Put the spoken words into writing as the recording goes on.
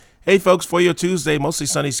Hey folks, for your Tuesday, mostly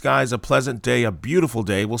sunny skies, a pleasant day, a beautiful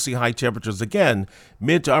day. We'll see high temperatures again,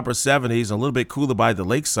 mid to upper 70s, a little bit cooler by the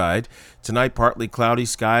lakeside. Tonight, partly cloudy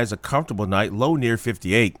skies, a comfortable night, low near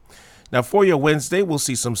 58. Now for your Wednesday, we'll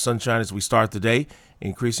see some sunshine as we start the day.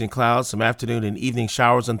 Increasing clouds, some afternoon and evening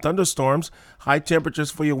showers and thunderstorms. High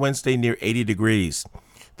temperatures for your Wednesday near 80 degrees.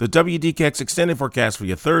 The WDKX extended forecast for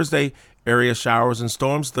your Thursday, area showers and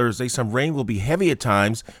storms Thursday. Some rain will be heavy at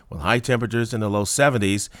times with high temperatures in the low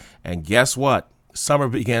 70s. And guess what? Summer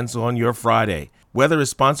begins on your Friday. Weather is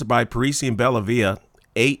sponsored by Parisi and Bellavia,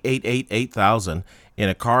 888-8000. In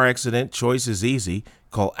a car accident, choice is easy.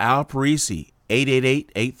 Call Al Parisi,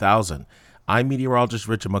 888-8000. I'm meteorologist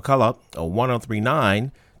Richard McCullough,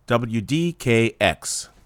 1039 WDKX.